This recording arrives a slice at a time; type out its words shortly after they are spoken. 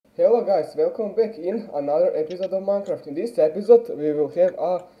Hello guys, welcome back in another episode of Minecraft. In this episode we will have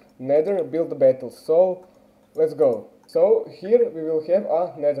a Nether build battle. So let's go. So here we will have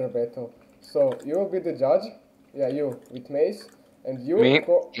a Nether battle. So you will be the judge. Yeah, you with mace, and you Me?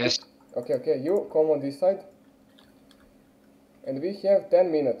 Yes. Okay, you come on this side. And we have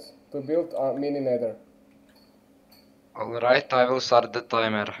 10 minutes to build a mini Nether. Alright, I will start the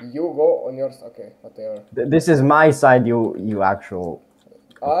timer. You go on yours. Okay, whatever. This is my side, you actual.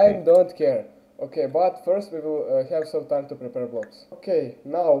 I don't care. Okay, but first we will have some time to prepare blocks. Okay,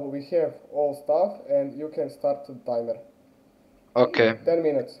 now we have all stuff and you can start the timer. Okay, 10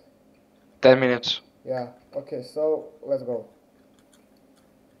 minutes. 10 minutes. Yeah, okay, so let's go.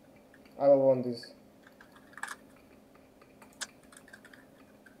 I will want this.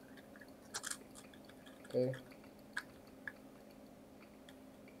 Okay.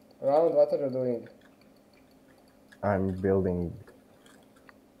 Round, what are you doing? I'm building.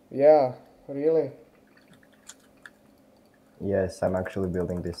 Yeah, really? Yes, I'm actually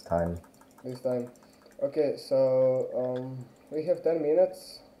building this time. This time. Okay, so we have 10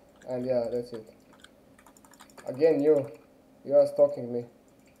 minutes and yeah, that's it. Again, you are stalking me.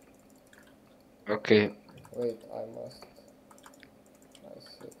 Okay. Wait, I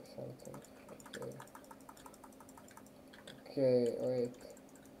see something. Okay. Okay, wait.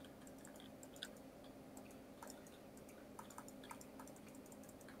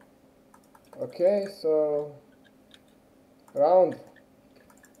 Okay, so round.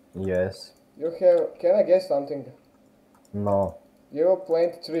 Yes. You have. Can I guess something? No. You will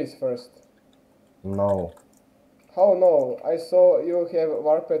plant trees first. No. How no? I saw you have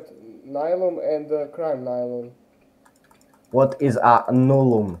warped nylon and crime nylon. What is a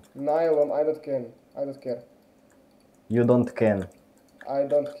nullum? Nylon, I don't care. I don't care. You don't can. I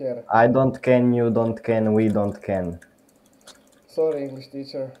don't care. I don't can, you don't can, we don't can. Sorry, English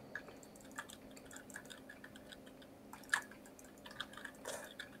teacher.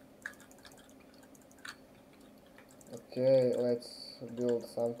 Okay, let's build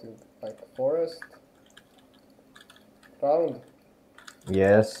something like forest. Round.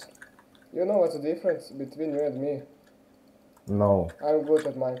 Yes. You know what's the difference between you and me? No. I'm good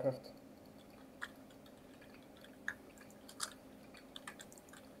at Minecraft.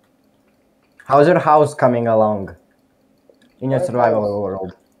 How's your house coming along? In your My survival house?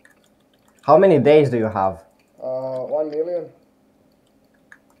 world? How many days do you have? 1 million.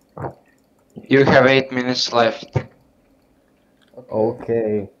 You have 8 minutes left. Okay.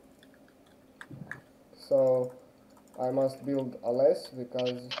 Okay. So I must build a less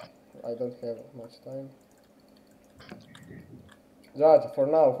because I don't have much time. Judge, for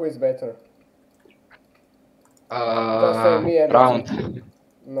now, who is better? Just say me and that's it. Round.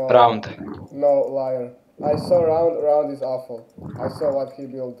 No. Round. No, liar. I saw Round is awful. I saw what he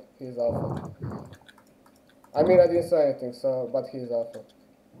built. He's awful. I mean, I didn't say anything, so, but he's awful.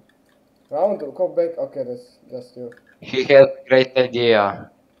 Round, come back. Okay, that's just you. He had a great idea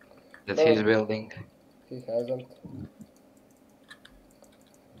that No. he's building. He hasn't.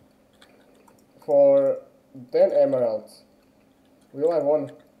 For 10 emeralds. Will I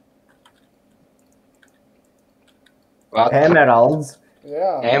won? What? Emeralds?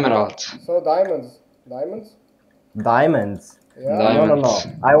 Yeah. Emeralds. So diamonds. Diamonds? Diamonds? Yeah. Diamonds.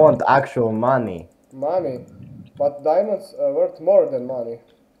 No. I want actual money. Money. But diamonds are worth more than money.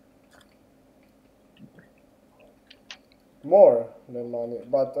 More than money.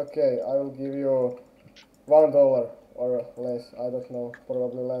 But okay, I will give you $1 or less. I don't know.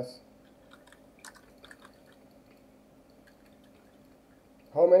 Probably less.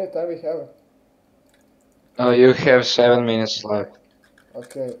 How many time we have? You have 7 minutes left.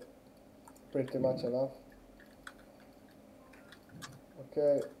 Okay. Pretty much enough.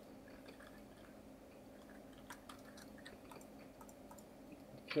 Okay.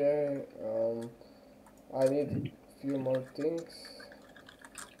 Okay, I need a few more things.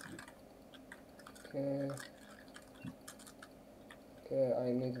 Okay. Okay,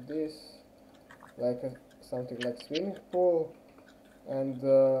 I need this, like something like swimming pool, and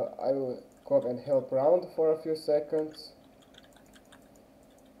I will come and help Round for a few seconds.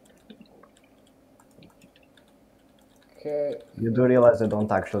 Okay. You do realize I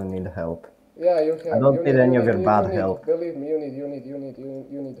don't actually need help. Yeah, you have. I don't you need any of your you bad need, help. Believe me, you need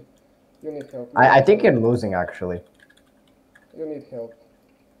help. I think you're losing actually. You need help.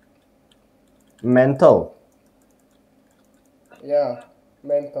 Mental. Yeah,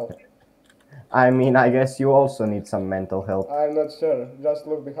 mental. I mean, I guess you also need some mental help. I'm not sure. Just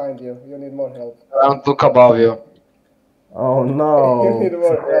look behind you. You need more help. Round, look above you. Oh no, You need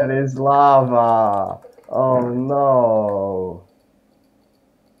more help. there is lava. Oh no.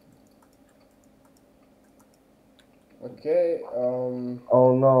 Okay,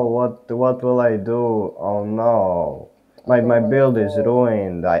 Oh no, what will I do? Oh no. I My hope I build is fall.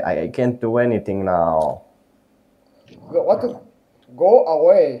 ruined. I can't do anything now. What to go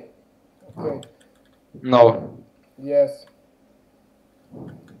away? Okay, No. yes.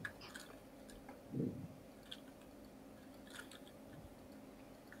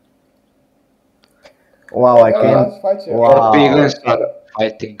 Wow, Oh, I can't. let's fight here. Or piglins Wow. are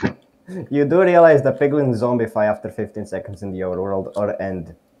fighting. You do realize the piglin zombify after 15 seconds in your world or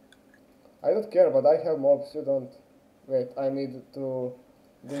end. I don't care, but I have mobs. You don't. Wait, I need to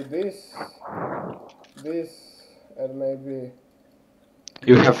do this, and maybe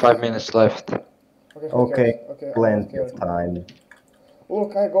You have this. 5 minutes left. Okay, who cares? Okay, Okay, I don't plenty care. of time.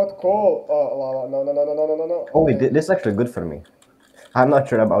 Look, I got coal. Lava. No, no, no, no, no, no, no, no. Oh wait, Okay. this is actually good for me. I'm not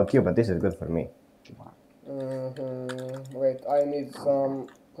sure about you, but this is good for me. Wait, I need some.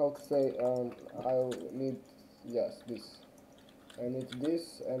 How to say? I'll need. Yes, this. I need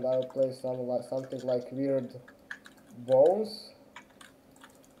this, and I'll play something like weird bones.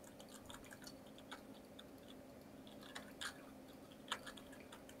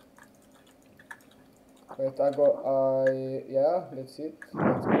 Wait, yeah, that's it.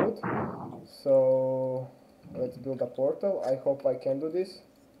 That's good. So let's build a portal. I hope I can do this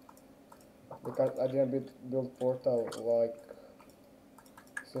because I didn't build portal like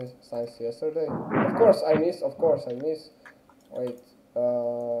since yesterday. Of course I miss. Of course I miss. Wait.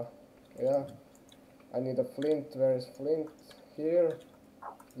 Yeah. I need a flint. Where is flint? Here.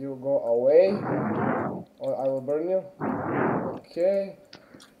 You go away, or I will burn you. Okay.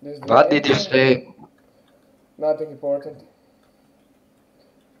 This is the What did you entrance. say? Nothing important.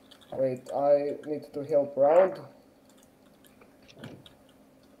 Wait, I need to help round.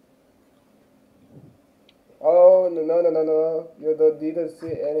 Oh, no, no, no, no, no. Didn't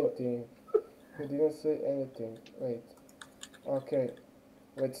see anything. You didn't see anything. Wait. Okay.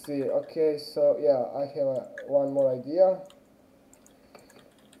 Let's see. Okay, so yeah, I have one more idea.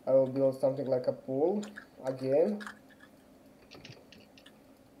 I will build something like a pool again.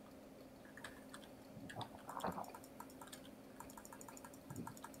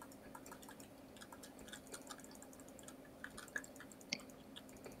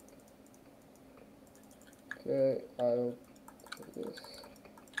 Okay, I'll do this.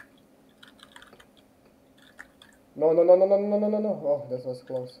 No, no, no, no, no, no, no, no, no. Oh, that was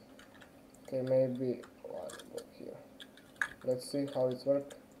close. Okay, maybe one more here. Let's see how it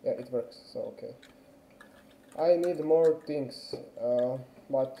works. Yeah, it works. So okay. I need more things.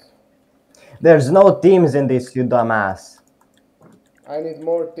 But There's no teams in this, you dumbass. I need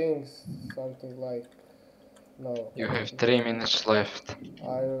more things. Something like no. You I have don't. 3 minutes left.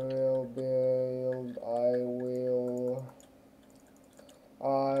 I will build.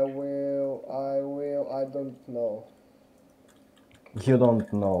 I don't know. You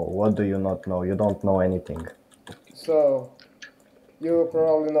don't know. What do you not know? You don't know anything. So you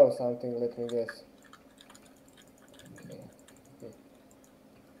probably know something. Let me guess.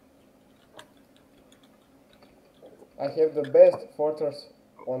 I have the best fortress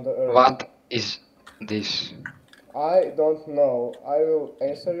on the earth. What is this? I don't know. I will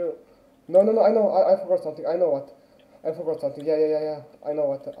answer you. No, no, no. I know. I forgot something. I know what. I forgot something. Yeah, yeah, yeah, yeah. I know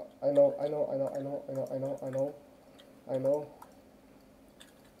what. I know. I know. I know. I know. I know. I know. I know. I know.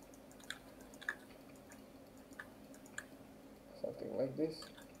 Something like this.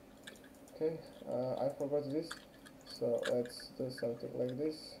 Okay. I forgot this. So let's do something like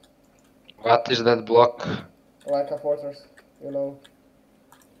this. What is that block? Like a fortress. You know.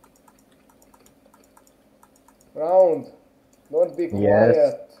 Round. Don't be Yes.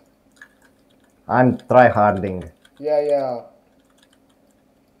 quiet. I'm tryharding. Yeah, yeah.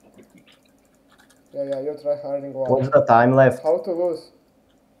 Yeah, yeah. You try harding one. What's the time left? How to lose?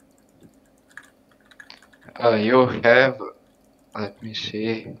 You have, let me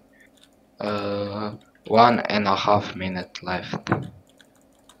see, 1.5 minutes left. We have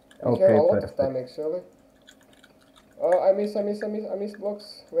a Okay, lot of time perfect. actually. Oh, I miss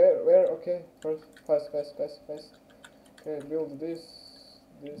blocks. Where? Okay, first, fast. Okay, build this,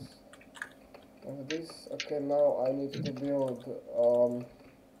 and this. Okay, now I need to build,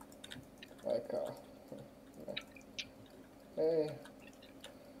 like, hey,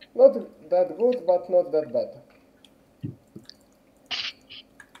 not that good, but not that bad.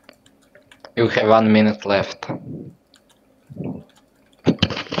 You have 1 minute left.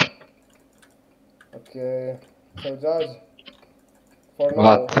 Okay, so judge, for now,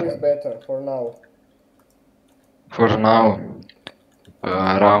 What? who is better, for now? For now,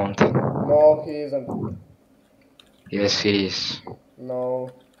 around. No, he isn't. Yes, he is. No.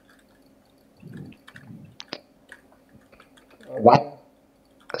 What?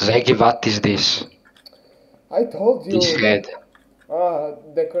 Okay. Zaggy, what is this? I told you. This head.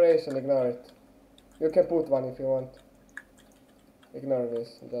 Decoration, ignore it. You can put one if you want. Ignore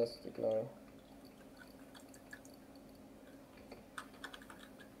this, just ignore.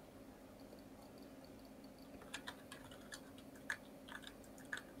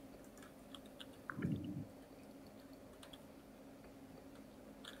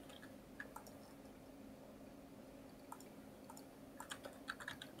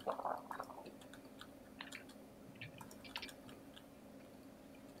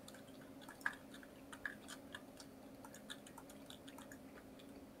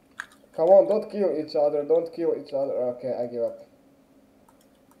 Come on, don't kill each other, don't kill each other. Okay, I give up.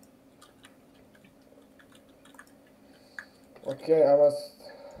 Okay, I must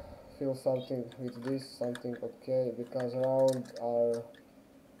feel something with this, something okay, because I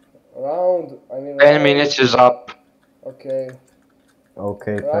mean 10 round, minutes is up. okay,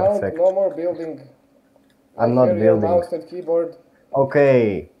 Okay, round, perfect. no more building. I I'm hear not your building. mouse and keyboard.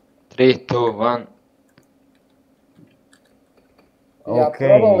 Okay. 3, 2, 1. Yeah,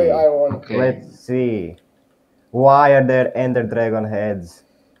 probably Okay. I won. Okay. Let's see. Why are there Ender Dragon heads?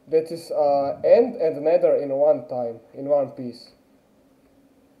 That is end and nether in one time, in one piece.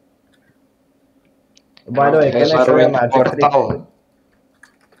 By the Round way, can has I a show you a ruined magic trick? portal.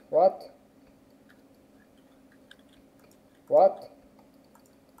 What? What?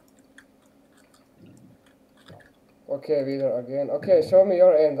 Okay, Wither again. Okay, show me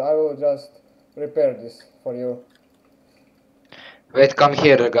your end. I will just repair this for you. Wait, come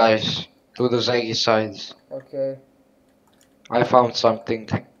here, guys. To the Zaggy sides. Okay. I found something.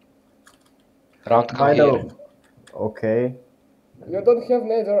 Round, come By here. the okay. You don't have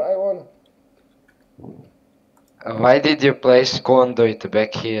nether, I won. Why did you place conduit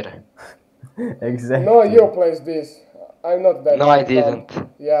back here? Exactly. No, you place this. I'm not that No, I dumb. didn't.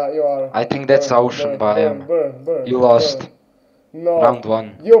 Yeah, you are. I think that's ocean biome. Burn. You lost. No. Round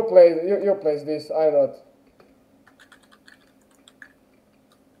 1. You place this, I'm not.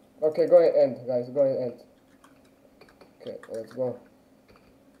 Okay, go and end, guys, go and end. Okay, let's go.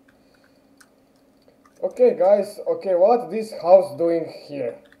 Okay, guys, okay, what this house doing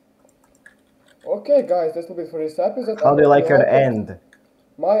here? Okay, guys, that's a little bit for this episode. How do you like your it. end?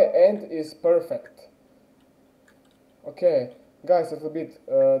 My end is perfect. Okay, guys, that's a bit.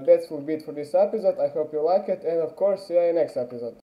 That's will be it for this episode. I hope you like it, and of course, see you in next episode.